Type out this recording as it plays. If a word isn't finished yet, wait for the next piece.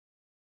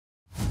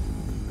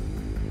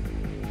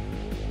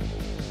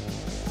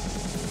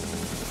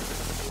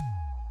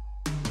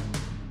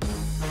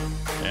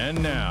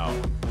And now,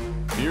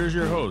 here's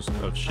your host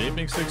of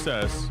Shaping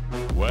Success,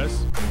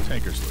 Wes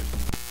Tankersley.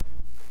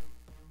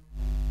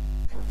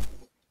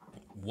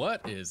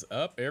 What is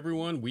up,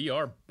 everyone? We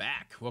are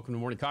back. Welcome to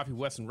Morning Coffee.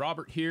 Wes and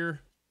Robert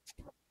here,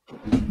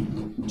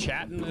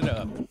 chatting it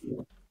up.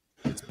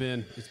 It's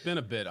been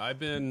a bit. I've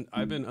been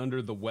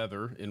under the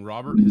weather, and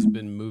Robert has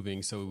been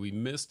moving, so we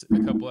missed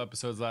a couple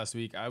episodes last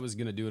week. I was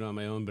gonna do it on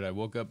my own, but I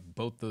woke up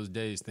both those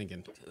days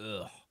thinking,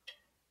 ugh.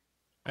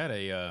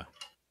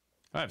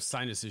 I have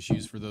sinus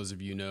issues, for those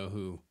of you know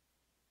who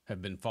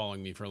have been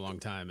following me for a long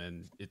time,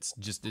 and it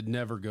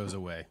never goes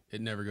away.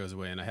 It never goes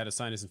away. And I had a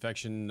sinus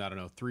infection,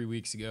 3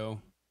 weeks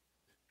ago.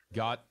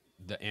 Got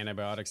the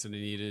antibiotics that I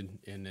needed,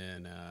 and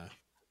then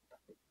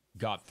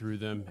got through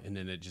them, and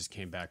then it just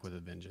came back with a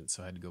vengeance.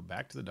 So I had to go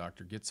back to the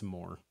doctor, get some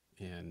more,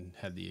 and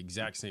had the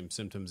exact same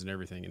symptoms and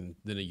everything. And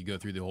then you go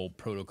through the whole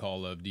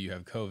protocol of, do you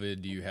have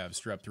COVID? Do you have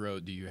strep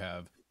throat? Do you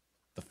have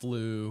the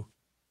flu?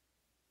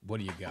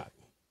 What do you got?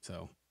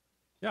 So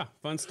yeah,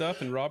 fun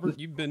stuff. And Robert,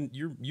 you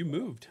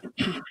moved.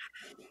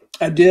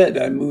 I did.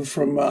 I moved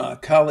from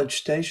College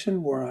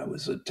Station, where I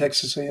was at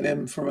Texas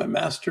A&M for my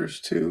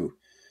master's, to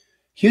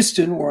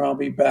Houston, where I'll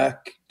be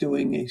back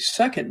doing a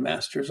second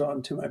master's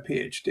on to my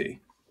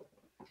PhD.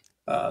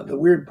 The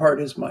weird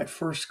part is my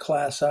first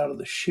class out of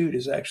the chute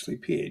is actually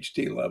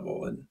PhD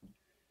level. And,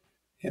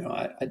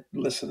 I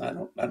listen, I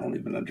don't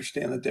even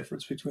understand the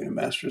difference between a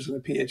master's and a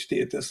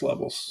PhD at this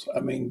level.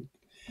 I mean,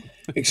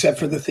 except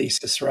for the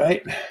thesis,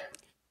 right?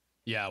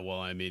 Yeah, well,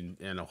 I mean,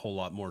 and a whole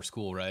lot more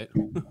school, right?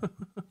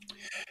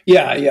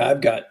 Yeah, I've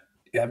got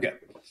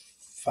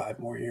 5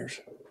 more years.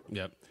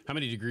 Yep. How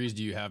many degrees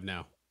do you have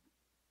now?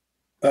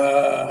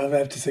 I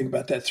have to think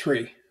about that.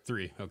 3.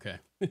 3. Okay.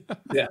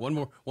 Yeah. One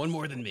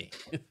more than me.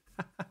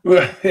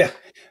 Well, yeah.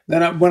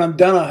 Then when I'm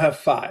done, I'll have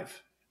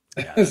 5.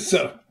 Yeah,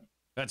 So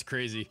that's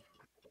crazy.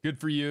 Good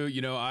for you.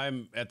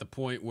 I'm at the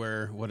point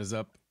where, what is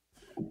up?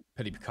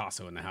 Petty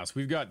Picasso in the house.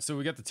 We got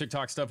the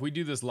TikTok stuff. We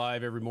do this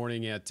live every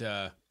morning at,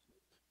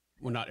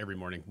 well, not every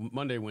morning,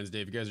 Monday,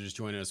 Wednesday. If you guys are just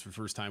joining us for the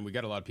first time, we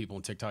got a lot of people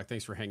on TikTok.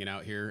 Thanks for hanging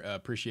out here.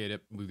 Appreciate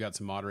it. We've got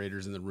some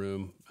moderators in the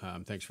room.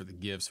 Thanks for the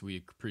gifts.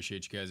 We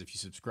appreciate you guys. If you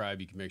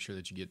subscribe, you can make sure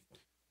that you get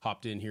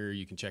hopped in here.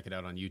 You can check it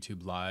out on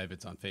YouTube Live.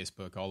 It's on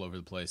Facebook, all over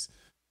the place.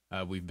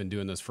 We've been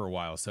doing this for a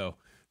while. So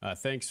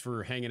thanks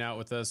for hanging out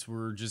with us.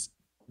 We're just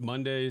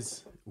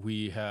Mondays.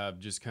 We have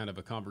just kind of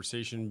a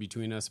conversation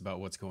between us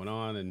about what's going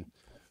on and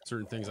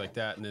certain things like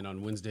that. And then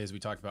on Wednesdays, we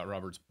talked about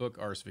Robert's book,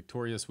 Ars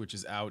Victorious, which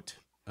is out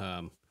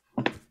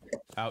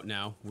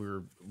now.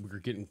 We're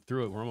getting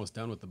through it. We're almost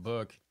done with the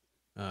book.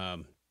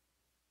 And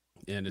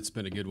it's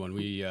been a good one.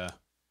 We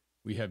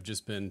have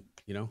just been,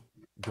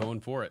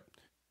 going for it.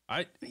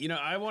 I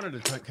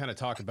wanted to kind of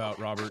talk about,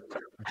 Robert,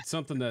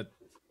 something that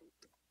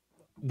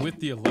with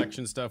the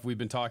election stuff we've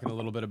been talking a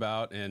little bit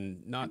about,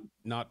 and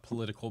not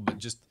political, but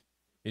just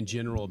in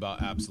general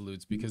about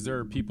absolutes, because there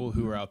are people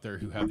who are out there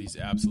who have these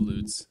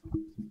absolutes.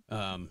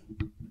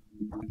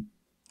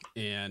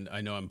 And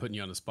I know I'm putting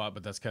you on the spot,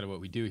 but that's kind of what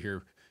we do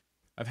here.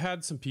 I've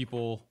had some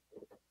people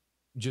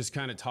just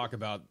kind of talk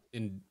about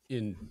in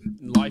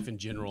life in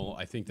general.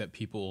 I think that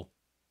people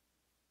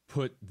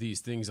put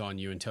these things on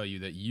you and tell you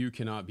that you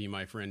cannot be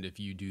my friend if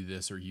you do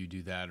this or you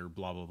do that or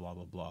blah, blah, blah,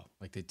 blah, blah.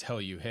 Like they tell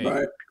you, hey,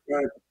 right.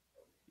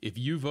 If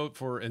you vote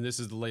for, and this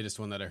is the latest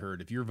one that I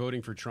heard, if you're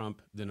voting for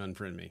Trump, then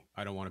unfriend me.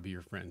 I don't want to be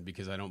your friend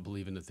because I don't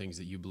believe in the things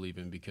that you believe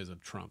in because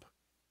of Trump.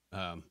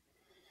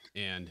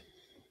 And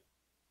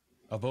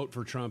a vote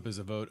for Trump is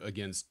a vote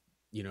against,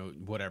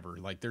 whatever.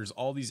 Like there's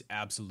all these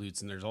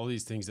absolutes and there's all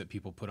these things that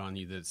people put on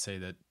you that say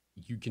that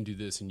you can do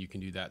this and you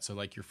can do that. So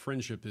like your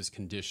friendship is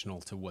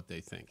conditional to what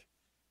they think.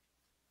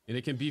 And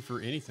it can be for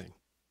anything,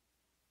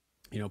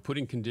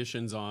 putting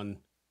conditions on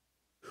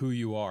who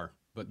you are.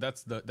 But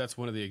that's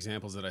one of the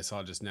examples that I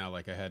saw just now.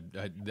 Like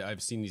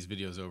I've seen these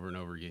videos over and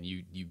over again.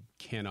 You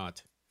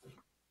cannot,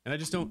 and I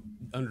just don't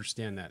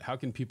understand that. How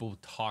can people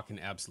talk in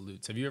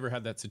absolutes? Have you ever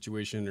had that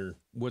situation, or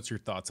what's your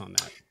thoughts on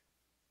that?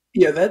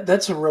 Yeah,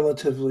 that's a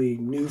relatively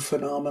new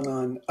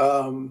phenomenon.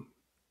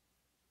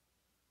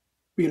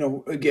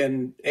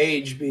 Again,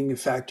 age being a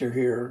factor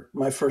here.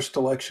 My first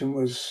election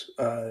was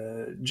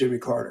Jimmy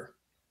Carter,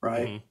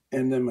 right? Mm-hmm.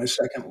 And then my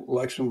second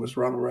election was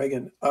Ronald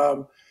Reagan.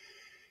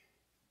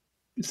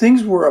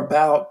 Things were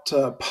about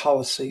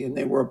policy, and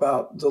they were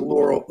about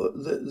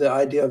the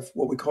idea of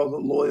what we call the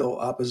loyal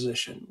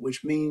opposition,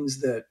 which means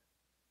that,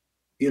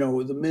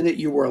 the minute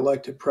you were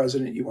elected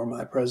president, you were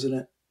my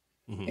president.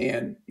 Mm-hmm.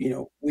 And,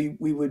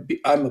 we would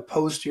be, I'm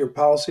opposed to your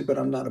policy, but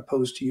I'm not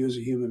opposed to you as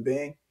a human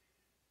being.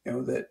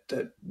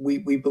 That we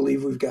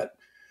believe we've got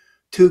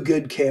 2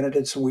 good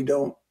candidates, and we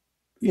don't,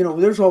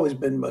 there's always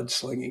been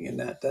mudslinging in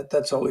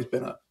that's always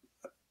been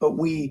but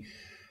we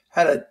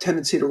had a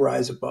tendency to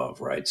rise above,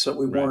 right? So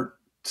we weren't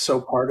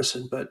so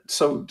partisan. But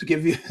so to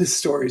give you the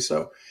story,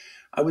 so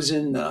I was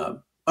in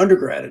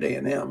undergrad at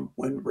A&M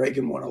when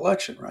Reagan won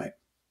election, right?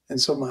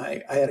 And so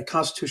I had a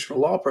constitutional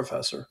law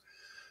professor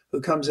who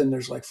comes in.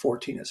 There's like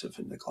 14 of us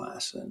in the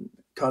class, and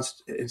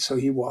so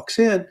he walks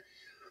in,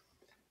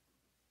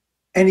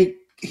 and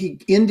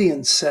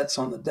Indian sets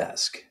on the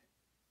desk,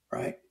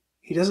 right?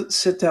 He doesn't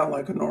sit down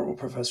like a normal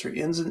professor.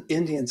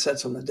 Indian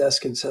sets on the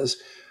desk and says,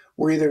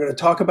 we're either going to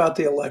talk about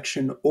the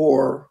election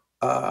or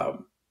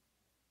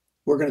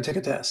we're going to take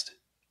a test.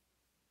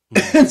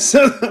 Mm-hmm. And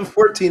so the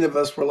 14 of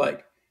us were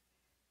like,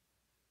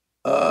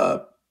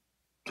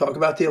 talk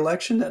about the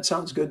election? That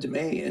sounds good to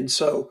me. And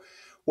so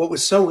what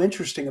was so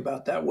interesting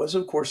about that was,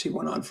 of course, he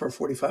went on for a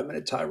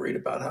 45-minute tirade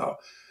about how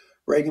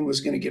Reagan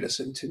was going to get us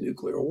into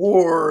nuclear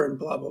war and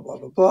blah, blah, blah,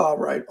 blah, blah,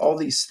 right? All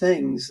these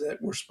things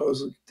that were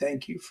supposedly,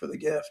 thank you for the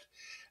gift,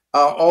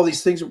 all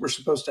these things that were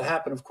supposed to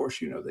happen. Of course,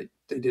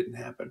 they didn't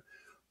happen.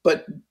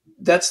 But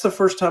that's the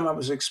first time I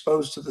was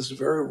exposed to this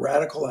very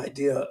radical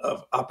idea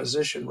of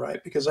opposition,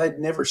 right? Because I'd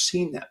never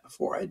seen that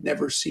before. I'd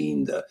never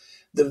seen the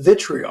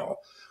vitriol.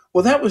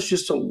 Well, that was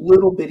just a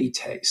little bitty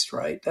taste,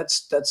 right?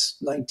 That's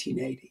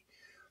 1980.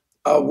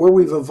 Where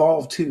we've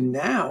evolved to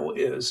now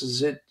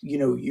is it,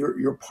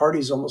 your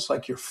party's almost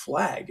like your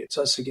flag. It's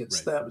us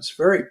against them. It's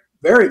very,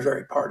 very,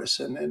 very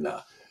partisan. And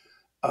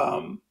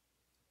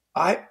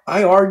I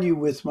argue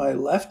with my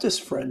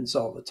leftist friends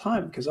all the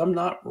time because I'm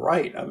not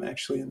right. I'm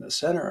actually in the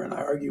center, and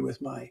I argue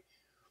with my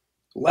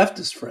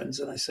leftist friends,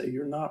 and I say,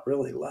 you're not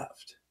really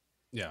left.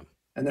 Yeah.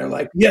 And they're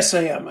like, yes,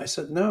 I am. I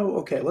said, no,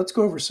 okay, let's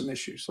go over some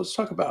issues. Let's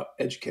talk about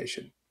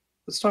education.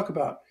 Let's talk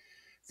about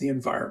the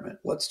environment.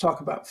 Let's talk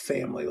about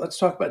family. Let's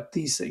talk about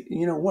these things.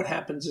 What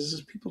happens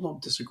is people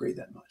don't disagree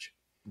that much.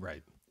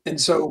 Right. And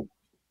so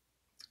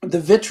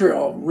the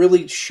vitriol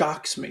really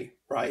shocks me,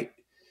 right?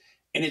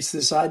 And it's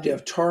this idea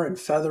of tar and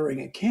feathering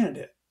a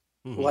candidate.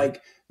 Mm-hmm.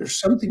 Like there's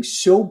something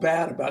so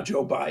bad about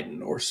Joe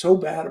Biden or so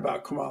bad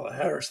about Kamala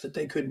Harris that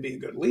they couldn't be a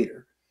good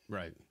leader.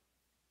 Right.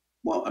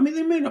 Well, I mean,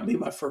 they may not be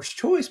my first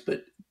choice,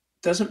 but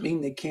doesn't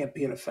mean they can't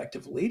be an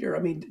effective leader. I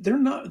mean,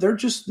 they're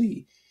just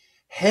the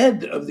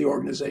head of the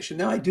organization.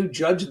 Now, I do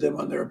judge them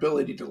on their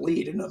ability to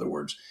lead. In other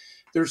words,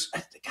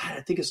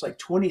 I think it's like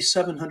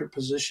 2,700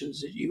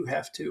 positions that you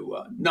have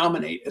to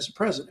nominate as a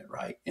president,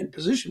 right? And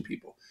position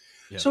people.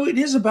 Yeah. So it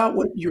is about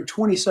what your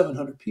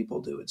 2,700 people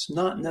do. It's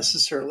not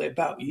necessarily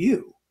about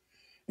you.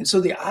 And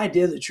so the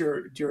idea that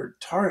you're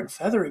tar and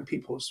feathering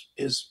people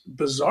is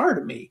bizarre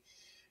to me,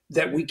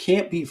 that we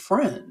can't be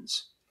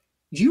friends.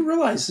 Do you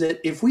realize that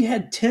if we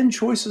had 10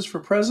 choices for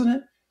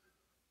president,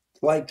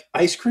 like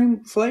ice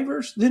cream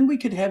flavors, then we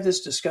could have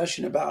this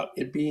discussion about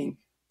it being,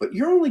 but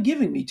you're only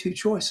giving me 2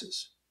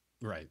 choices.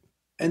 Right.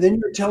 And then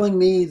you're telling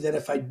me that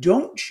if I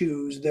don't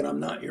choose, then I'm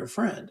not your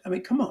friend. I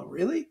mean, come on,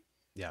 really?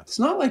 Yeah. It's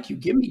not like you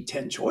give me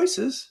 10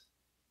 choices.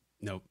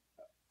 Nope.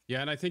 Yeah.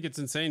 And I think it's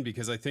insane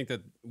because I think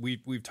that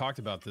we've talked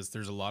about this.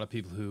 There's a lot of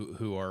people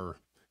who are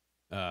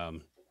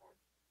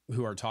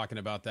talking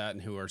about that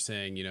and who are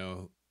saying,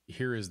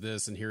 here is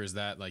this and here is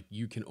that. Like,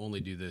 you can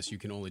only do this. You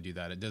can only do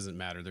that. It doesn't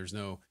matter. There's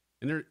no,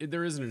 and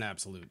there isn't an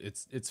absolute.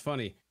 It's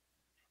funny.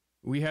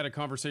 We had a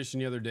conversation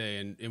the other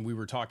day and we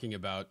were talking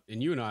about,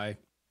 and you and I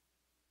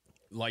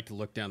like to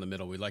look down the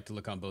middle. We like to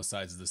look on both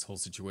sides of this whole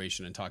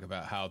situation and talk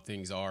about how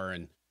things are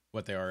and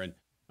what they are, and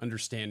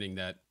understanding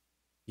that,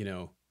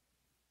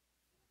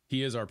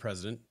 he is our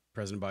president.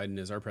 President Biden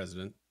is our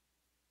president.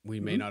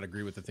 We may not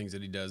agree with the things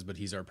that he does, but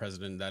he's our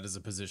president. That is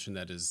a position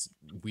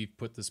we've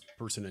put this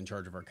person in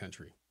charge of our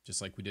country,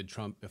 just like we did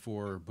Trump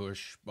before,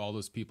 Bush, all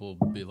those people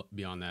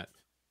beyond that,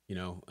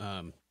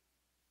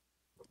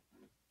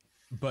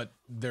 but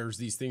there's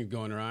these things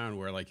going around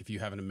where, like, if you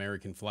have an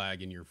American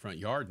flag in your front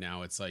yard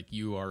now, it's like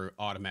you are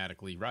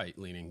automatically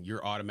right-leaning.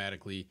 You're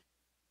automatically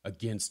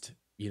against,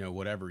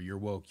 whatever. You're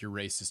woke, you're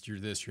racist, you're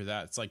this, you're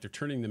that. It's like they're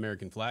turning the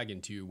American flag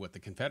into what the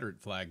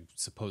Confederate flag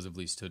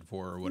supposedly stood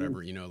for or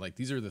whatever, like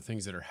these are the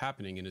things that are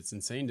happening. And it's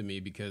insane to me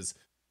because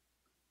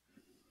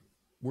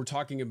we're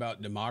talking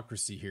about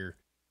democracy here,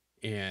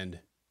 and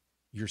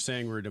you're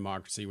saying we're a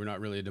democracy. We're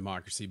not really a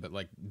democracy, but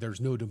like there's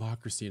no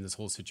democracy in this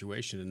whole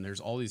situation. And there's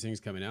all these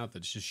things coming out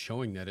that's just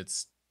showing that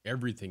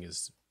everything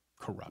is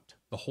corrupt.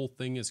 The whole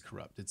thing is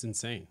corrupt. It's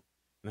insane.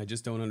 And I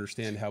just don't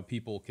understand how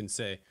people can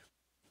say,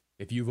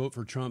 if you vote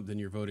for Trump, then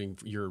you're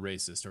a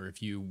racist. Or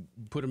if you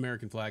put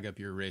American flag up,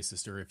 you're a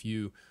racist. Or if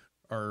you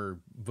are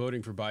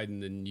voting for Biden,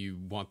 then you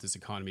want this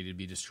economy to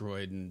be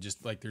destroyed. And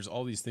just like, there's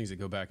all these things that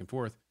go back and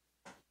forth.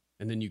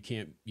 And then you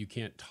can't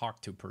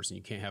talk to a person.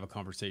 You can't have a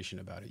conversation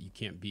about it. You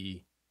can't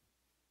be,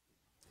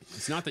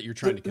 it's not that you're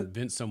trying to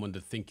convince someone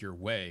to think your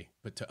way,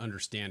 but to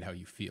understand how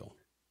you feel.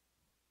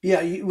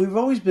 Yeah, we've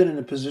always been in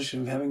a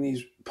position of having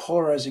these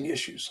polarizing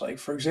issues. Like,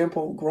 for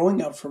example,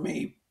 growing up for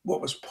me,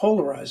 what was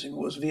polarizing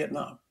was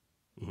Vietnam.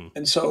 Mm-hmm.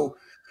 And so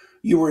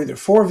you were either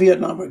for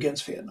Vietnam or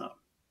against Vietnam.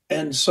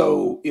 And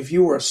so if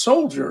you were a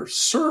soldier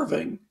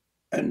serving,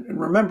 and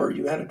remember,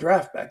 you had a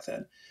draft back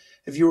then.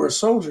 If you were a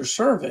soldier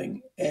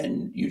serving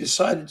and you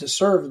decided to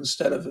serve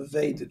instead of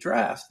evade the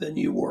draft, then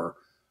you were,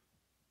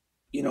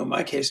 in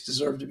my case,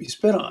 deserved to be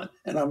spit on.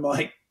 And I'm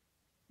like,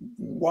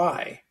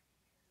 why?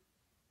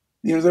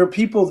 There are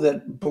people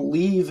that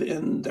believe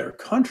in their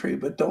country,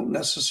 but don't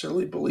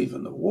necessarily believe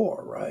in the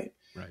war, right?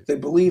 Right. They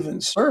believe in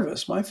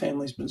service. My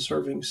family's been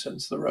serving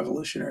since the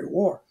Revolutionary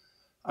War.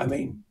 I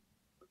mean,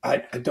 I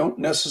don't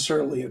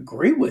necessarily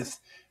agree with.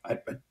 I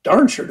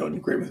darn sure don't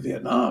agree with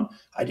Vietnam.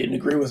 I didn't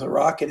agree with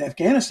Iraq and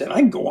Afghanistan. I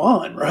can go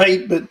on,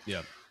 right? But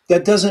Yep.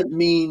 that doesn't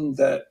mean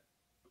that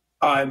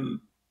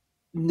I'm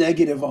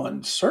negative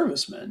on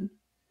servicemen.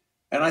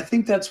 And I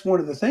think that's one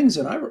of the things.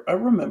 And I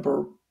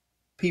remember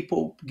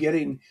people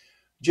getting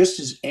just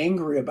as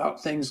angry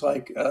about things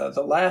like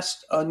the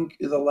last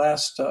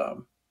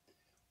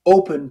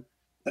open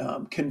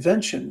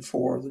convention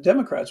for the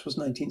Democrats was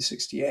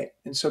 1968.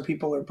 And so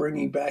people are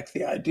bringing back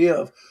the idea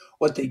of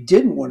what they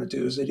didn't want to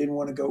do is they didn't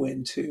want to go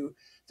into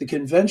the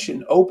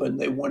convention open.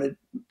 They wanted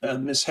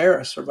Miss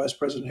Harris or Vice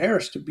President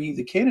Harris to be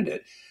the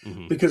candidate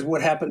because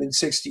what happened in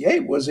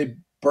 68 was they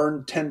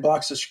burned 10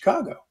 blocks of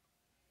Chicago.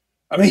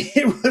 I mean,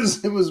 it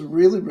was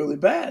really, really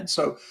bad.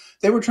 So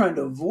they were trying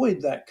to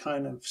avoid that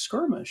kind of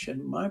skirmish.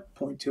 And my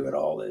point to it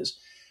all is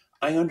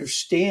I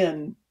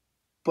understand,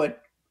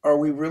 but are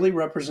we really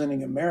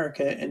representing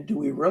America? And do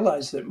we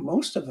realize that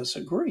most of us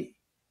agree?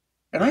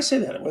 And I say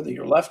that whether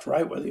you're left,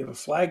 right, whether you have a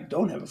flag,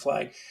 don't have a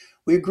flag,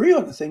 we agree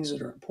on the things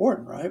that are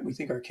important, right? We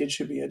think our kids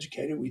should be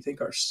educated. We think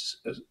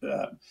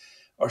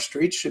our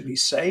streets should be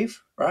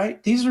safe,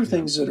 right? These are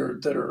things that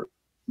are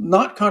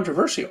not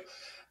controversial.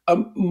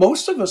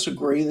 Most of us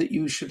agree that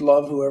you should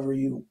love whoever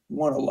you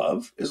want to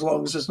love, as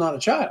long as it's not a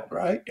child,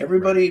 right?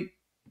 Everybody,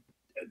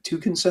 two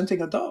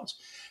consenting adults.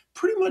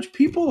 Pretty much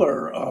people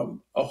are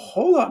a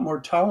whole lot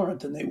more tolerant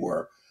than they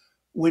were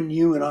when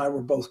you and I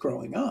were both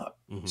growing up.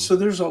 So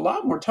there's a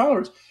lot more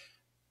tolerance.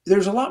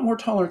 There's a lot more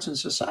tolerance in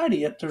society,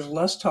 yet there's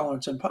less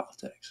tolerance in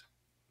politics.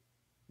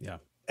 Yeah.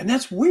 And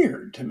that's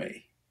weird to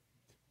me.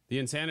 The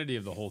insanity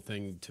of the whole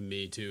thing to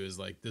me too is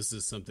like, this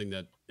is something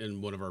that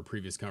in one of our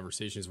previous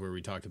conversations where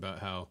we talked about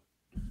how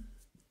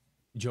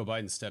Joe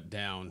Biden stepped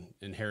down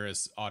and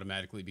Harris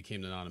automatically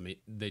became the nominee.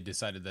 They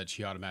decided that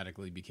she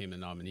automatically became the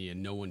nominee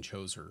and no one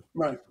chose her.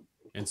 Right.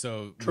 And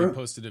so True. we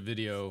posted a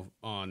video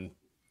on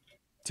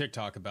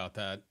TikTok about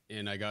that.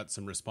 And I got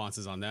some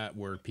responses on that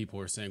where people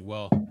were saying,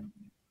 well,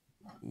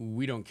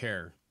 we don't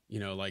care. You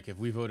know, like if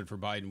we voted for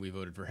Biden, we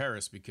voted for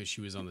Harris because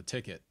she was on the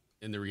ticket.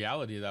 And the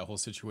reality of that whole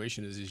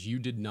situation is you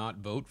did not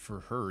vote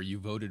for her. You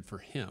voted for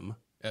him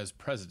as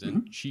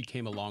president. She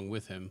came along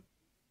with him.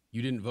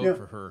 You didn't vote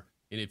for her.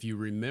 And if you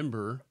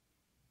remember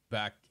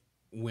back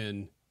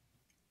when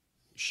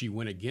she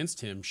went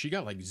against him, she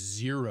got like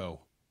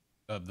 0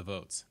 of the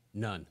votes.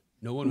 None.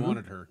 No one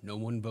wanted her. No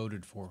one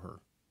voted for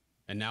her.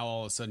 And now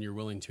all of a sudden you're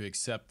willing to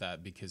accept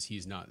that because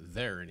he's not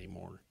there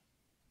anymore.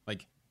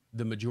 Like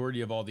the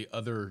majority of all the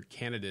other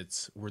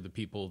candidates were the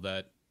people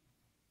that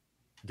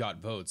got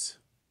votes.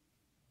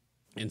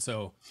 And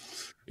so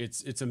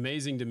it's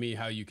amazing to me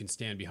how you can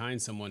stand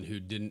behind someone who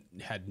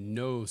had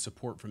no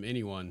support from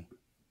anyone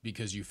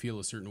because you feel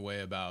a certain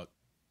way about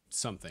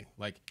something.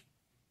 Like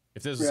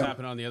if this was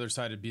happening on the other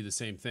side, it'd be the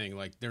same thing.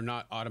 Like they're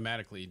not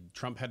automatically,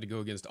 Trump had to go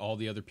against all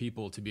the other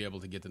people to be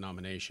able to get the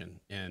nomination.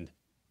 And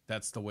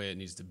that's the way it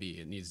needs to be.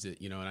 It needs to,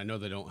 and I know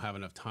they don't have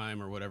enough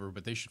time or whatever,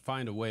 but they should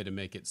find a way to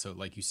make it so,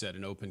 like you said,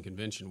 an open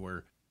convention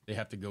where they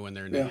have to go in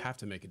there and they have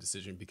to make a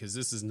decision because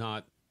this is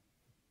not,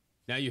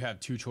 now you have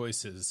two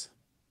choices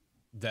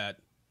that,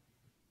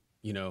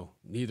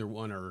 neither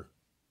one are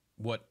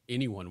what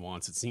anyone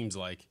wants, it seems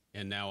like.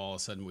 And now all of a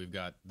sudden we've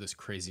got this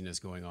craziness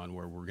going on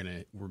where we're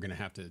going to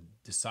have to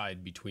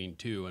decide between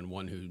two and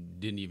one who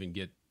didn't even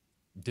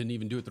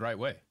do it the right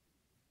way.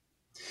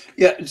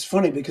 Yeah. It's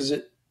funny because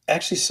it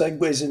actually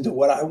segues into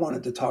what I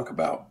wanted to talk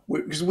about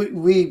because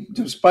we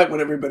despite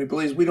what everybody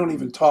believes, we don't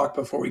even talk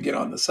before we get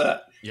on the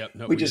set. Yep.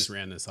 No, we just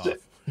ran this off.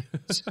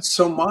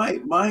 So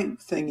my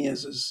thing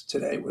is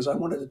today was I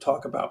wanted to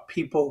talk about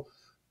people,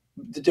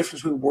 the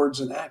difference between words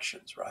and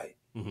actions, right?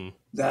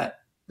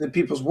 That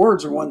people's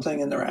words are one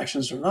thing and their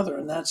actions are another.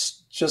 And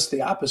that's just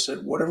the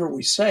opposite. Whatever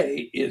we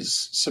say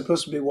is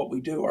supposed to be what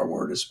we do. Our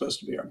word is supposed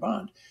to be our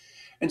bond.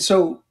 And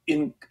so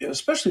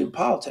especially in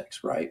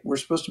politics, right? We're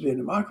supposed to be a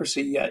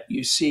democracy, yet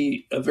you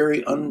see a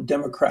very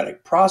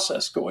undemocratic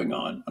process going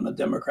on the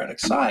Democratic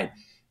side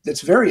that's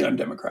very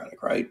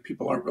undemocratic, right?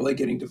 People aren't really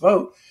getting to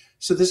vote.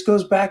 So this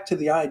goes back to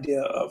the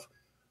idea of,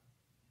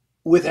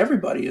 with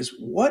everybody, is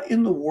what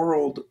in the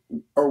world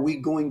are we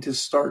going to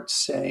start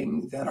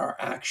saying that our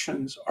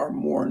actions are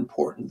more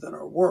important than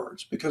our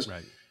words? Because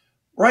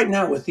right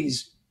now with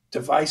these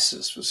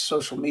devices, with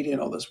social media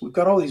and all this, we've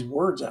got all these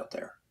words out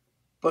there.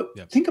 But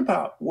think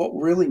about what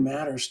really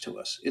matters to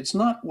us. It's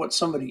not what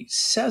somebody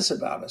says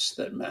about us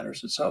that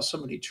matters. It's how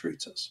somebody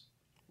treats us.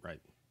 Right.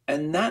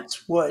 And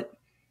that's what,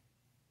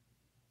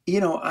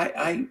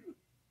 I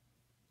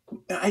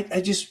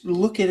just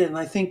look at it and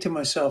I think to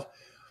myself,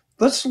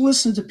 let's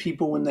listen to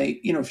people when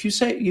they, if you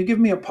say, you give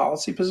me a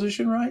policy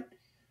position, right?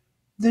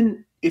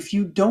 Then if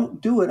you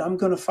don't do it, I'm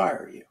going to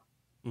fire you.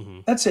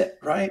 That's it,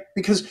 right?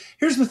 Because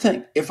here's the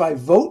thing. If I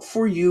vote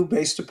for you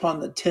based upon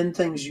the 10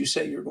 things you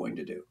say you're going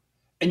to do,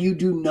 and you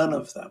do none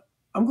of them,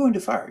 I'm going to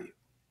fire you.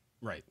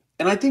 Right.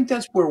 And I think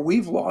that's where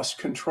we've lost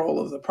control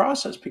of the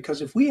process,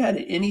 because if we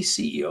had any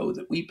CEO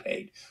that we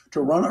paid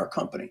to run our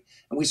company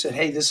and we said,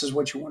 hey, this is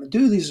what you want to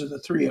do, these are the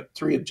three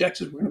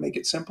objectives, we're going to make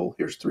it simple,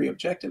 here's 3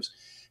 objectives.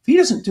 If he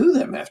doesn't do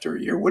them after a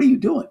year, what are you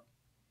doing?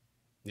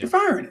 You're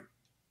firing him.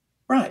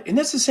 Right. And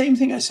that's the same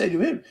thing I say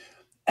to him.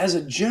 As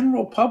a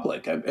general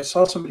public, I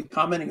saw somebody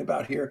commenting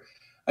about here,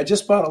 I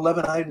just bought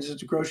 11 items at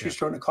the grocery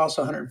store and it costs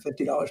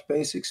 $150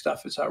 basic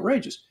stuff. It's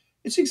outrageous.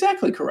 It's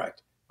exactly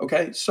correct.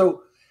 Okay.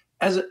 So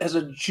as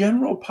a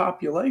general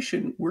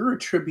population, we're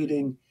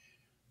attributing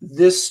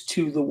this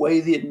to the way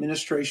the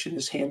administration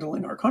is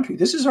handling our country.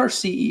 This is our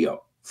CEO.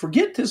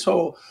 Forget this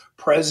whole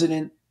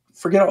president,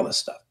 forget all this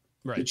stuff.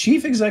 Right. The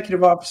chief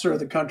executive officer of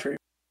the country.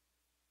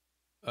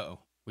 Uh-oh,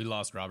 we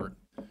lost Robert.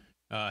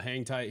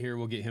 Hang tight here.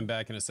 We'll get him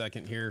back in a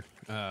second here.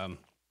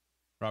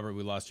 Robert,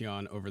 we lost you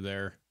on over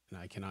there,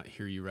 and I cannot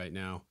hear you right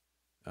now.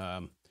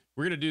 We're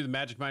going to do the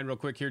Magic Mind real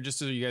quick here, just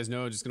so you guys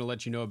know. Just going to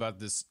let you know about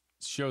this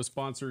show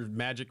sponsor,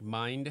 Magic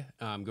Mind.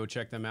 Go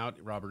check them out.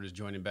 Robert is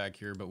joining back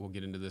here, but we'll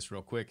get into this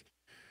real quick.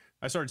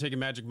 I started taking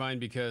Magic Mind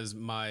because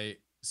my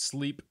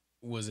sleep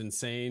was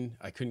insane.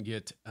 I couldn't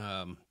get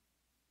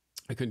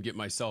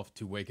myself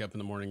to wake up in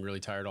the morning really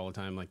tired all the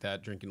time like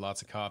that, drinking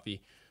lots of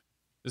coffee.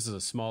 This is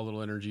a small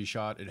little energy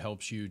shot. It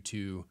helps you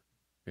to,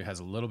 it has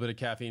a little bit of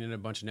caffeine and a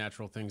bunch of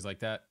natural things like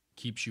that,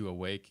 keeps you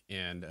awake,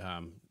 and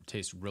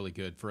tastes really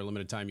good. For a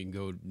limited time, you can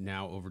go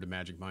now over to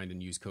Magic Mind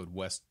and use code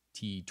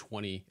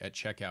WEST20 at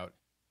checkout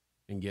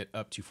and get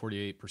up to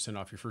 48%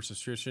 off your first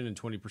subscription and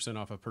 20%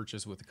 off a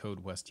purchase with the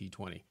code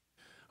WEST20.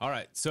 All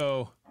right.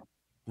 So,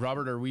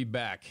 Robert, are we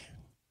back?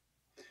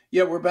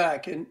 Yeah, we're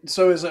back. And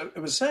so as I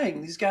was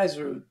saying, these guys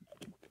are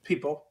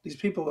people. These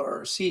people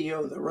are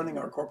CEO. They're running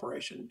our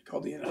corporation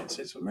called the United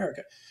States of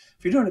America.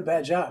 If you're doing a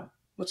bad job,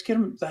 let's get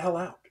them the hell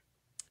out.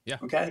 Yeah.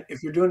 Okay.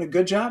 If you're doing a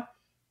good job,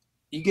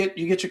 you get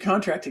your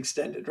contract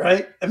extended,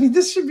 right? I mean,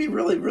 this should be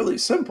really, really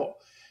simple.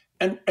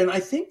 And I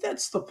think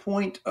that's the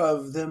point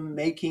of them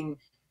making,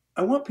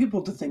 I want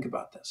people to think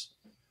about this.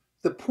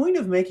 The point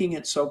of making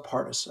it so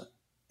partisan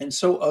and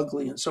so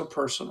ugly and so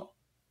personal,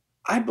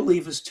 I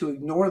believe, is to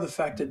ignore the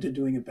fact that they're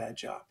doing a bad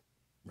job.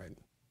 Right.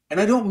 And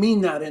I don't mean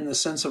that in the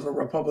sense of a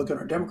Republican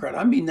or Democrat.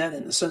 I mean that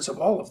in the sense of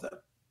all of them,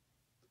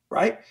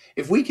 right?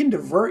 If we can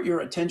divert your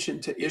attention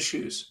to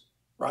issues,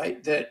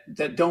 right,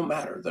 that don't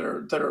matter,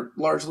 that are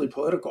largely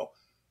political,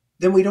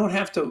 then we don't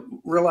have to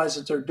realize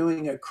that they're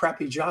doing a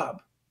crappy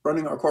job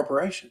running our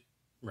corporation.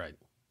 Right.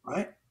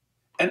 Right.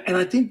 And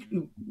I think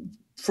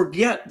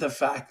forget the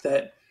fact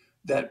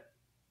that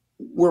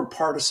we're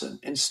partisan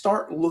and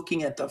start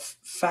looking at the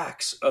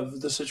facts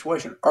of the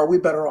situation. Are we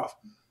better off?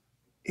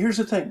 Here's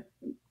the thing.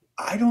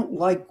 I don't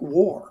like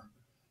war,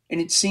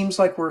 and it seems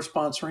like we're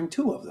sponsoring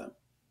 2 of them.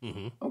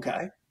 Mm-hmm.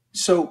 Okay.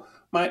 So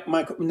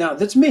now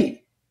that's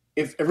me.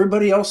 If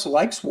everybody else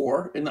likes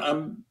war, and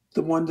I'm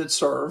the one that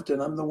served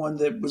and I'm the one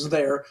that was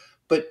there,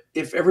 but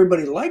if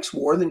everybody likes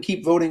war, then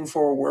keep voting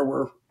for where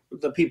we're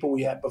the people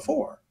we had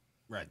before.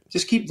 Right.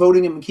 Just keep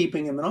voting him and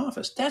keeping him in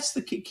office. That's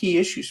the key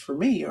issues for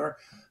me. Or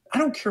I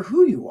don't care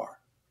who you are.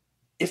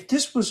 If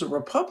this was a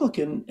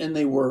Republican and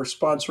they were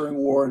sponsoring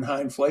war and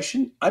high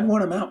inflation, I'd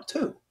want them out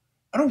too.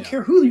 I don't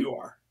care who you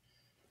are.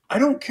 I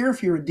don't care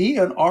if you're a D,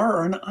 an R,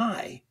 or an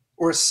I,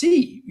 or a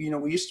C. You know,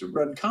 we used to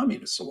run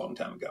communists a long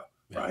time ago,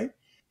 right?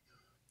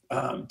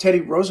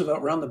 Teddy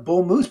Roosevelt ran the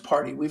Bull Moose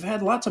Party. We've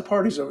had lots of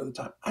parties over the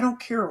time. I don't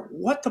care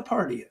what the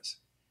party is.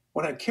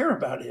 What I care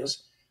about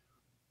is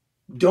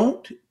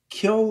don't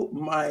kill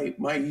my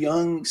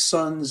young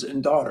sons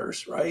and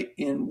daughters, right,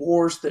 in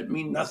wars that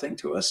mean nothing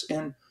to us,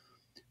 and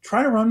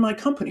try to run my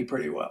company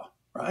pretty well,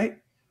 right?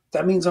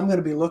 That means I'm going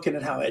to be looking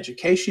at how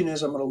education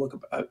is. I'm going to look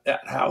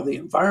at how the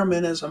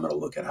environment is. I'm going to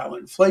look at how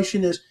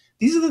inflation is.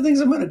 These are the things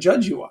I'm going to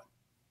judge you on.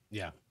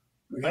 Yeah.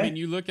 Okay? I mean,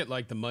 you look at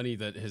like the money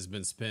that has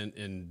been spent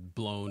and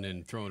blown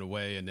and thrown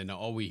away, and then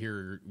all we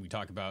hear,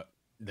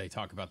 they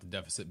talk about the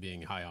deficit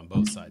being high on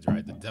both sides,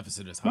 right? The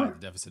deficit is high, the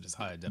deficit is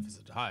high, the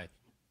deficit is high.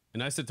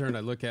 And I sit there and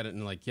I look at it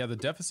and like, yeah, the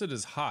deficit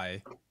is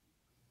high.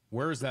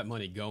 Where is that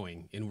money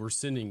going? And we're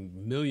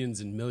sending millions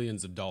and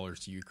millions of dollars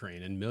to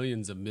Ukraine and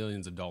millions of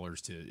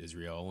dollars to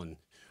Israel and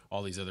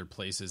all these other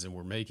places. And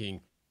we're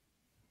making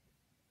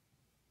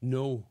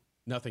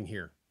nothing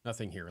here.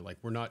 Like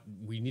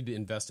we need to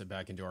invest it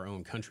back into our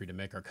own country to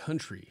make our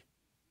country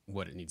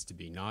what it needs to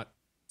be, not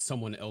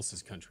someone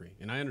else's country.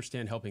 And I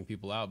understand helping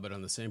people out, but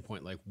on the same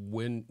point, like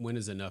when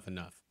is enough?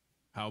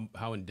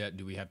 How in debt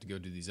do we have to go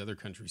to these other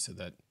countries so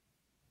that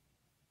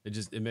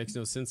it makes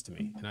no sense to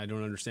me. And I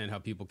don't understand how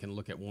people can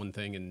look at one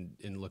thing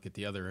and look at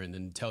the other and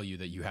then tell you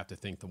that you have to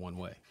think the one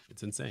way.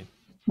 It's insane.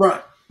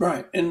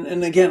 Right.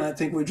 And again, I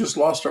think we just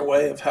lost our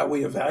way of how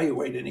we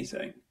evaluate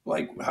anything,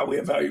 like how we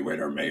evaluate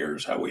our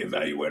mayors, how we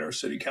evaluate our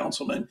city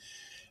councilmen.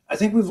 I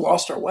think we've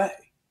lost our way.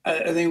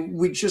 I think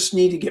we just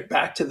need to get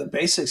back to the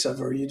basics of,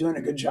 are you doing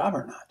a good job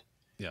or not?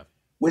 Yeah.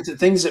 With the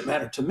things that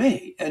matter to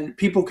me. And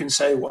people can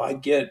say, well, I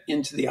get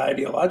into the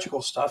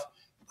ideological stuff.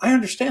 I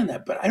understand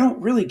that, but I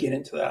don't really get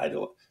into that.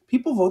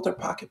 People vote their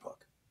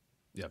pocketbook.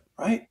 Yep.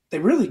 Right? They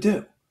really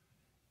do.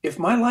 if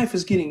my life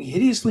is getting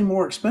hideously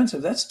more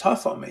expensive, that's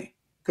tough on me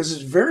because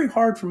it's very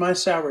hard for my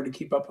salary to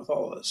keep up with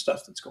all of the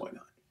stuff that's going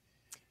on.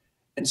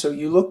 And so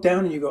you look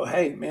down and you go,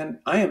 hey, man,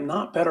 I am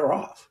not better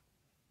off.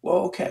 Well,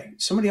 okay,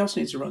 somebody else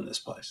needs to run this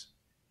place.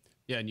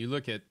 Yeah, and you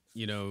look at,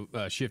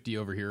 Shifty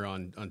over here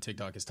on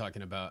TikTok is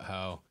talking about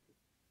how,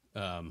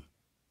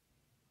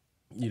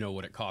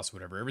 what it costs,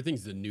 whatever.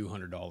 Everything's the new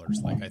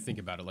 $100. Like, I think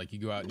about it, like you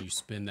go out and you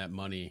spend that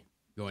money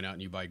going out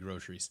and you buy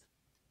groceries.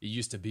 It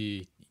used to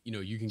be,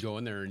 you can go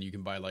in there and you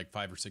can buy like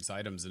 5 or 6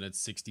 items and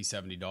it's $60,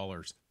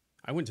 $70.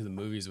 I went to the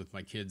movies with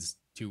my kids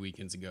 2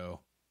 weekends ago.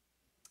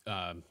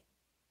 I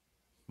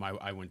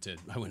went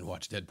and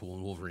watched Deadpool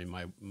and Wolverine.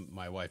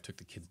 My wife took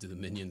the kids to the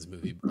Minions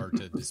movie or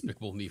to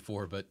Despicable Me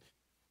 4, but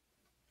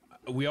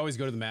we always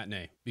go to the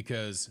matinee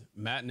because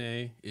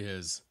matinee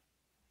is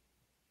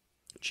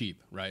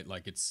cheap, right?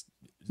 Like it's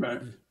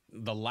right.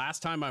 The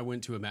last time I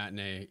went to a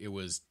matinee, it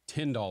was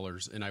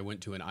 $10 and I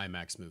went to an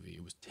IMAX movie.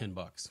 It was $10.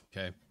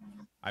 Okay.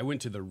 I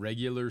went to the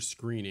regular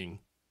screening,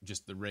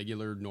 just the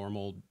regular,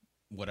 normal,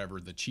 whatever,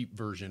 the cheap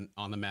version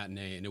on the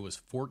matinee. And it was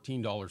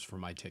 $14 for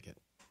my ticket.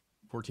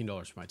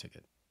 $14 for my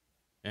ticket.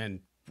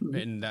 And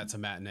that's a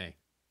matinee.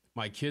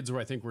 My kids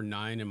I think were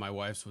 9 and my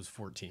wife's was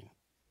 14.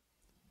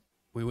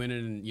 We went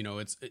in and,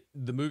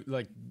 the movie,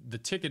 like the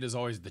ticket is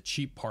always the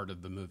cheap part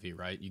of the movie,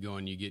 right? You go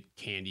and you get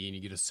candy and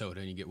you get a soda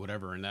and you get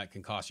whatever. And that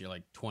can cost you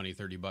like $20,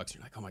 $30.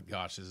 You're like, oh my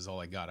gosh, this is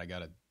all I got. I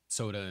got a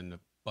soda and a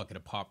bucket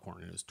of popcorn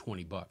and it was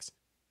 $20.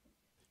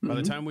 By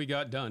the time we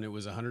got done, it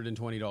was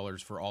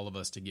 $120 for all of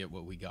us to get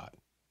what we got.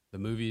 The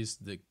movies,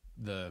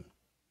 the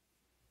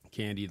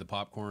candy, the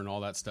popcorn,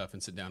 all that stuff,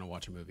 and sit down and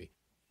watch a movie.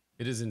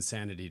 It is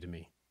insanity to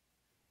me.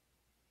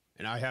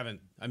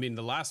 And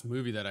the last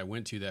movie that I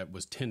went to that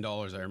was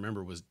 $10, I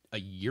remember, was a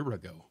year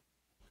ago.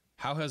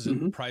 How has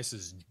the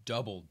prices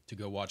doubled to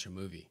go watch a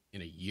movie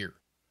in a year?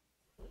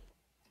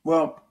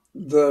 Well,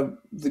 the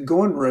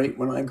going rate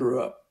when I grew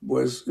up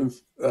was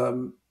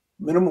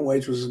minimum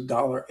wage was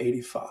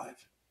 $1.85.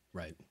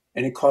 Right.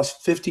 And it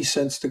cost 50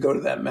 cents to go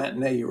to that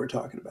matinee you were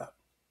talking about.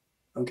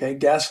 Okay.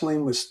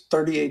 Gasoline was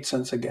 38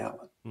 cents a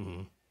gallon.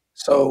 Mm-hmm.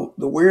 So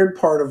the weird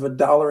part of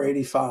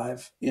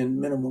 $1.85 in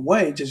minimum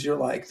wage is you're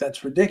like,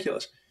 that's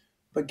ridiculous.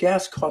 But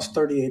gas costs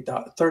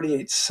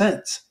 38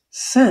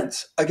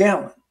 cents a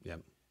gallon.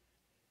 Yep.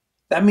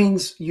 That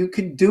means you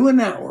could do an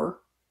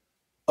hour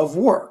of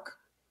work,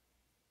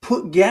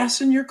 put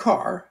gas in your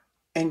car,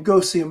 and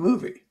go see a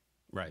movie.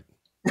 Right.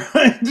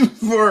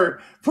 for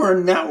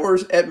an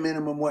hour's at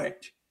minimum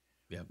wage.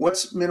 Yep.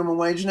 What's minimum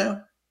wage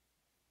now?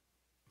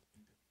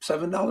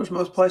 $7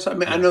 most places. I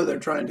mean, yeah. I know they're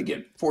trying to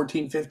get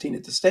 14, 15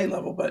 at the state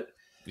level, but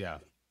yeah,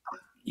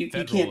 you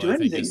can't do anything. I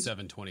think is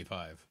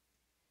 $7.25.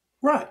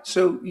 Right.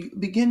 So you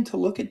begin to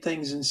look at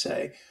things and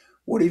say,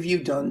 what have you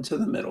done to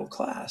the middle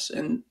class?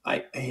 And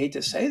I hate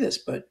to say this,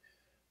 but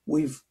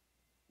we've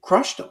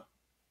crushed them.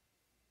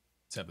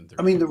 7.30.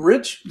 I mean, the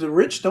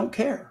rich don't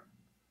care.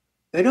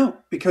 They don't,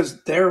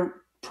 because they're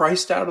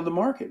priced out of the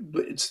market.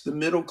 But it's the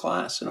middle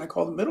class, and I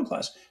call the middle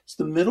class. It's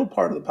the middle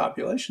part of the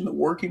population, the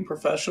working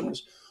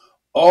professionals,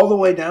 all the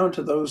way down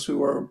to those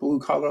who are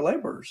blue-collar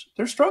laborers.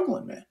 They're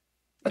struggling, man.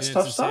 That's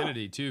tough stuff. It's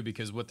insanity, too,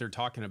 because what they're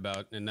talking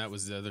about, and that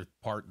was the other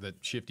part that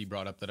Shifty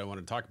brought up that I want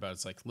to talk about,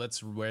 it's like,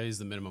 let's raise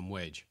the minimum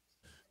wage.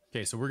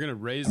 Okay, so we're going to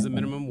raise the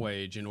minimum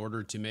wage in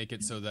order to make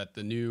it so that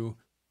the new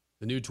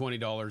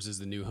 $20 is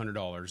the new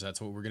 $100.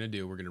 That's what we're going to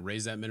do. We're going to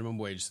raise that minimum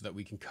wage so that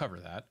we can cover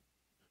that.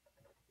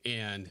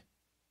 And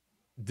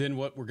then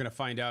what we're going to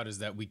find out is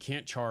that we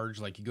can't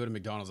charge, like you go to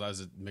McDonald's. I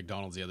was at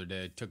McDonald's the other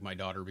day. I took my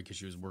daughter because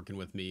she was working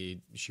with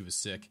me. She was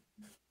sick.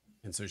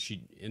 And so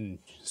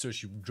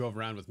she drove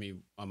around with me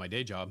on my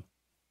day job.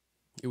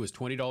 It was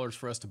 $20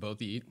 for us to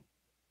both eat.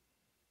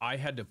 I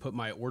had to put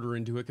my order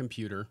into a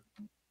computer,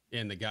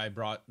 and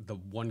the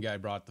one guy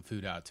brought the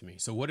food out to me.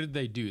 So what did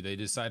they do? They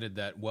decided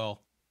that,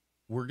 well,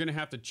 we're going to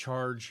have to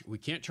charge, we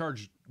can't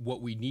charge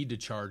what we need to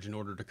charge in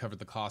order to cover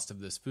the cost of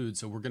this food.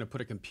 So we're going to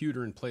put a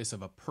computer in place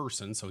of a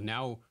person. So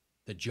now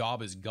the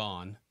job is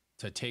gone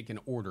to take an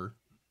order,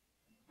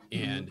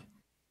 and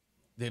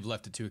they've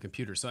left it to a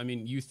computer. So, I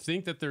mean, you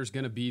think that there's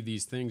going to be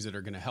these things that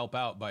are going to help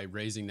out by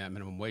raising that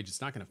minimum wage.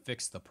 It's not going to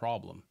fix the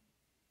problem.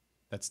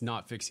 That's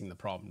not fixing the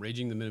problem.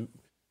 Raising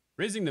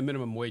the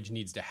minimum wage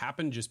needs to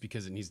happen just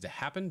because it needs to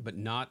happen, but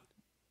not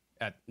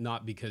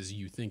because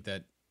you think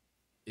that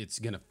it's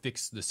going to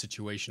fix the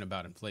situation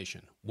about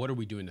inflation. What are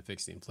we doing to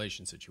fix the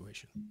inflation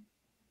situation?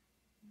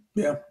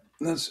 Yeah,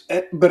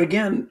 but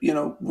again,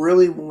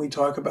 really when we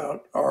talk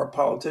about our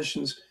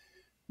politicians,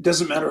 it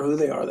doesn't matter who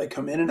they are. They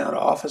come in and out of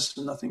office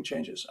and nothing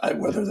changes.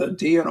 Whether they're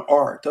D and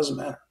R, it doesn't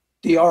matter.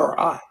 DR or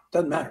I,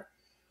 doesn't matter.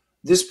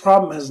 This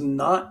problem has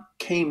not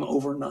came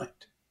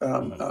overnight.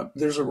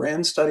 There's a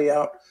RAND study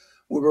out.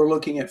 We were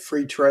looking at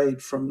free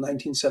trade from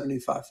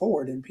 1975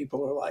 forward, and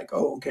people are like,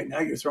 oh, okay, now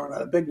you're throwing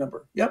out a big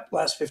number. Yep,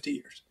 last 50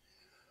 years.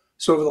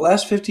 So over the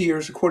last 50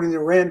 years, according to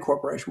the RAND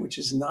Corporation, which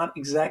is not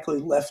exactly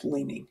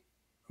left-leaning,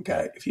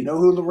 okay, if you know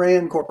who the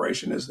RAND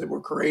Corporation is, they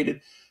were created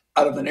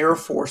out of an Air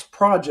Force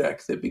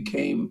project that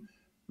became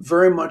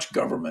very much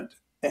government.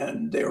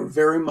 and they are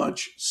very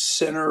much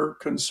center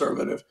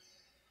conservative.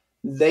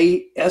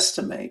 They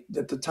estimate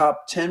that the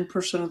top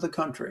 10% of the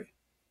country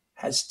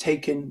has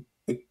taken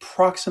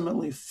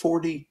approximately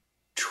 $40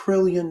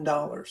 trillion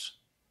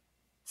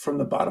from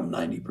the bottom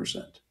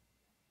 90%.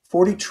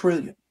 40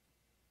 trillion.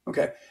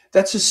 Okay.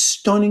 That's a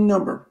stunning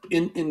number.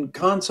 In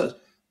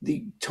concept,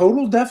 the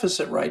total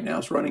deficit right now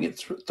is running at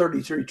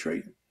 33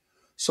 trillion.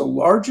 So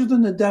larger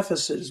than the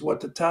deficit is what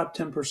the top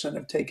 10%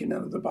 have taken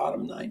out of the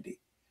bottom 90.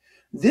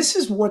 This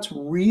is what's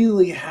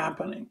really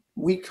happening.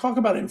 We talk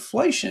about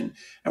inflation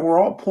and we're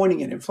all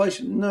pointing at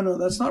inflation. No,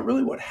 that's not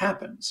really what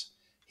happens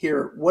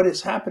here. What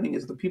is happening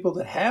is the people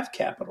that have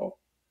capital,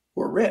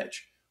 who are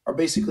rich, are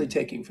basically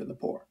taking from the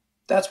poor.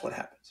 That's what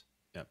happens.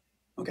 Yep.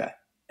 Okay.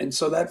 And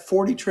so that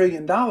 $40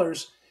 trillion,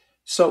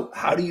 so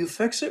how do you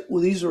fix it?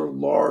 Well, these are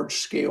large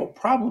scale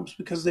problems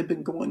because they've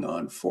been going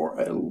on for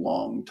a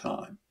long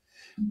time.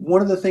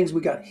 One of the things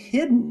we got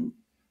hidden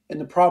and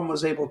the problem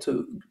was able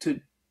to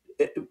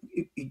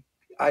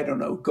I don't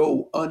know,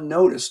 go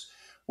unnoticed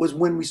was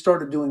when we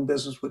started doing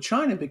business with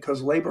China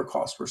because labor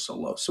costs were so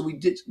low. So we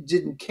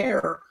didn't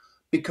care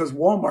because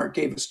Walmart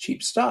gave us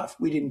cheap stuff.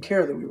 We didn't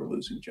care that we were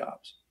losing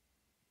jobs,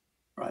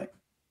 right?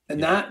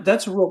 And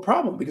that's a real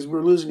problem because we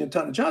were losing a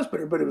ton of jobs, but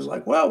everybody was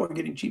like, well, we're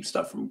getting cheap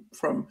stuff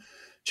from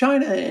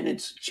China and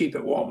it's cheap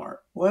at Walmart.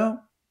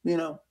 Well,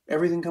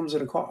 everything comes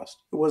at a cost.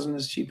 It wasn't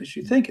as cheap as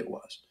you think it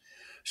was.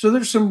 So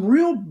there's some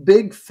real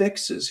big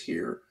fixes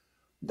here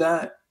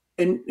that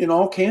in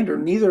all candor,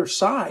 neither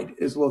side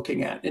is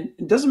looking at. And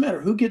it doesn't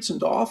matter who gets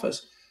into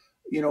office.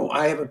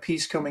 I have a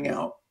piece coming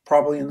out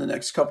probably in the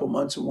next couple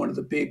months in one of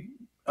the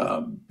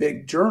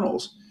big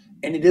journals,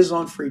 and it is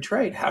on free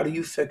trade. How do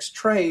you fix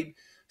trade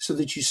so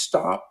that you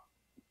stop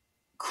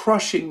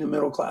crushing the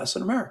middle class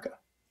in America?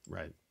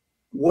 Right.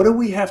 What do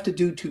we have to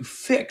do to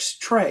fix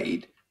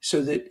trade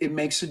so that it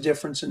makes a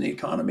difference in the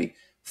economy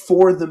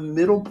for the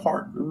middle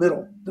part,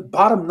 the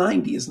bottom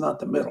 90 is not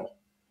the middle.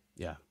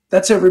 Yeah.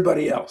 That's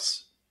everybody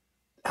else.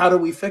 How do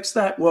we fix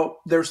that? Well,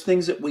 there's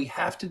things that we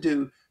have to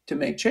do to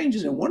make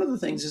changes. And one of the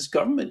things is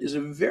government is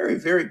a very,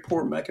 very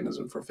poor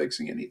mechanism for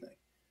fixing anything,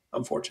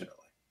 unfortunately.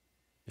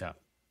 Yeah.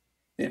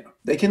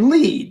 They can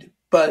lead,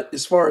 but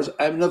as far as,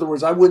 in other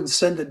words, I wouldn't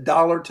send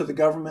 $1 to the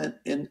government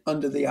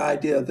under the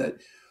idea that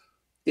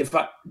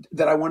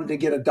that I wanted to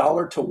get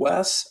 $1 to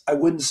Wes, I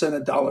wouldn't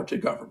send $1 to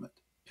government.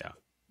 Yeah.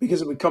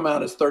 Because it would come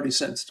out as 30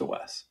 cents to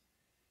Wes.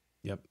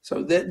 Yep.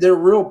 So they're a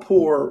real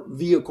poor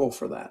vehicle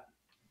for that.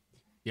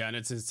 Yeah, and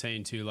it's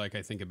insane too. Like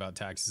I think about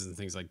taxes and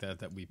things like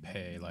that we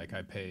pay. Like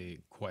I pay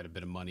quite a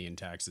bit of money in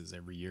taxes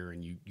every year,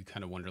 and you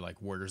kind of wonder like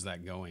where's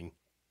that going?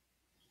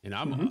 And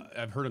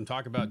I've heard him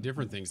talk about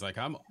different things. Like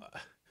I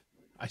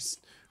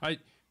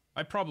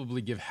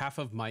probably give half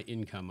of my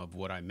income of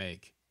what I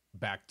make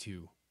back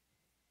to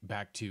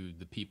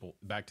the people,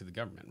 back to the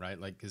government, right?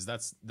 Like because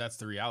that's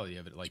the reality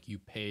of it. Like you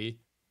pay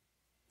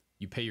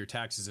your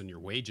taxes and your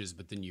wages,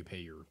 but then you pay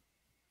your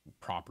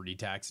property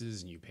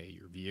taxes and you pay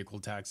your vehicle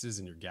taxes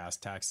and your gas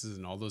taxes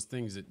and all those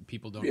things that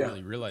people don't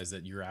really realize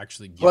that you're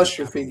actually giving plus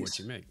your half fees. Of what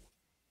you make.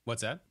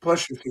 What's that?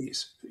 Plus your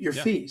fees.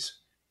 Fees.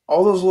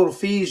 All those little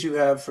fees you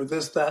have for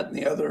this, that, and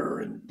the other,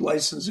 and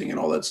licensing and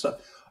all that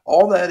stuff.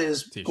 All that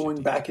is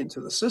going back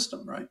into the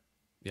system, right?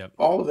 Yep.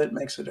 All of it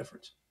makes a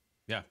difference.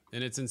 Yeah,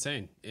 and it's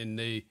insane. And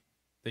they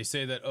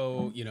say that,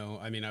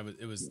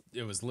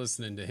 it was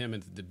listening to him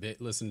at the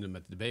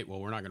debate.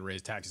 Well, we're not going to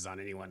raise taxes on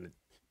anyone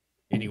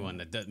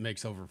that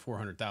makes over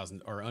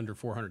 $400,000 or under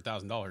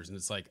 $400,000. And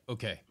it's like,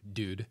 okay,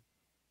 dude,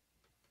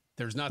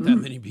 there's not that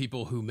many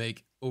people who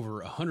make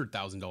over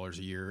 $100,000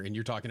 a year. And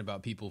you're talking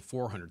about people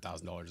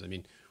 $400,000. I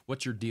mean,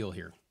 what's your deal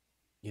here?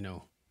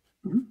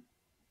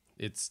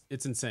 It's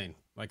insane.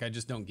 Like, I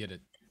just don't get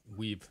it.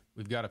 We've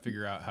got to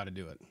figure out how to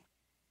do it.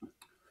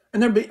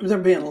 And they're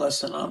being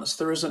less than honest.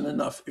 There isn't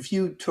enough. If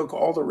you took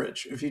all the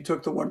rich, if you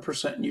took the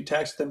 1% and you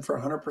taxed them for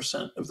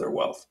 100% of their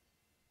wealth,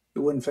 it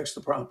wouldn't fix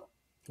the problem.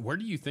 Where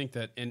do you think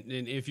that, and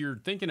if you're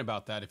thinking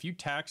about that, if you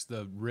tax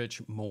the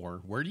rich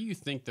more, where do you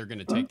think they're going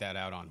to take that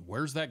out on?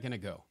 Where's that going to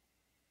go?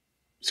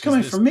 It's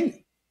coming from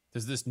me.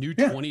 Does this new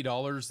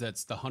 $20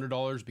 that's the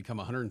 $100 become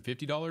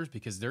 $150?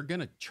 Because they're going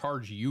to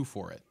charge you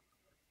for it.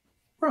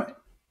 Right.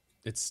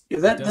 That's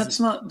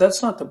not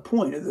the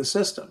point of the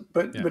system.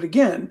 But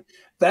again,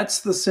 that's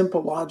the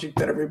simple logic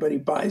that everybody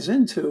buys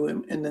into,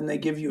 and then they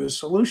give you a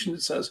solution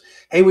that says,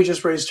 hey, we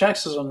just raised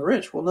taxes on the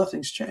rich. Well,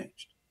 nothing's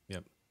changed.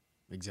 Yep.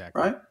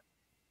 Exactly. Right?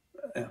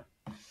 Yeah.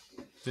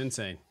 It's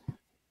insane.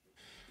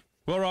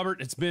 Well,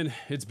 Robert, it's been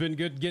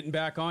good getting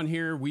back on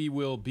here. We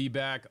will be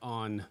back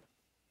on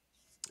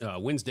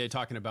Wednesday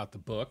talking about the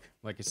book.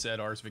 Like I said,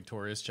 Ars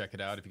Victorious. Check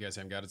it out if you guys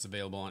haven't got it. It's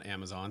available on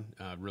Amazon.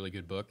 Really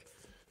good book.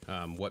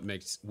 What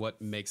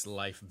makes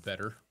life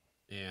better.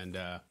 And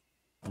I'm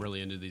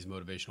really into these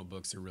motivational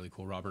books. They're really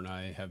cool. Robert and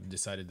I have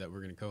decided that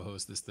we're going to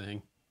co-host this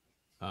thing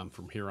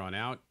from here on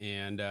out.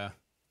 And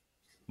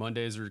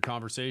Mondays are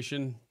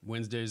conversation.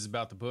 Wednesdays is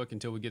about the book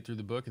until we get through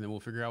the book, and then we'll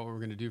figure out what we're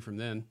going to do from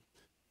then.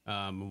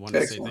 I want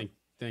to say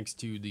thanks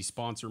to the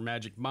sponsor,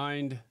 Magic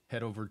Mind.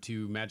 Head over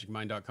to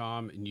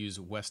magicmind.com and use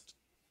West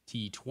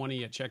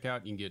WST20 at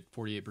checkout. You can get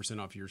 48%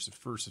 off your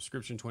first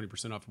subscription,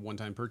 20% off a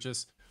one-time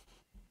purchase.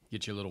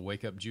 Get you a little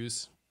wake-up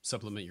juice,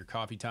 supplement your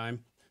coffee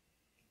time.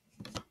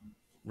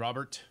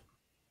 Robert,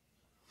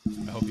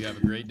 I hope you have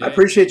a great day. I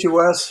appreciate you,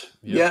 Wes.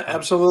 Yep. Yeah,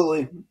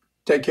 absolutely.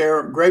 Take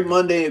care. Great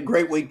Monday, a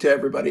great week to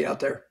everybody out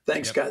there.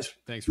 Thanks, guys.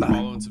 Thanks for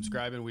following and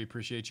subscribing. We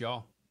appreciate you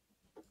all.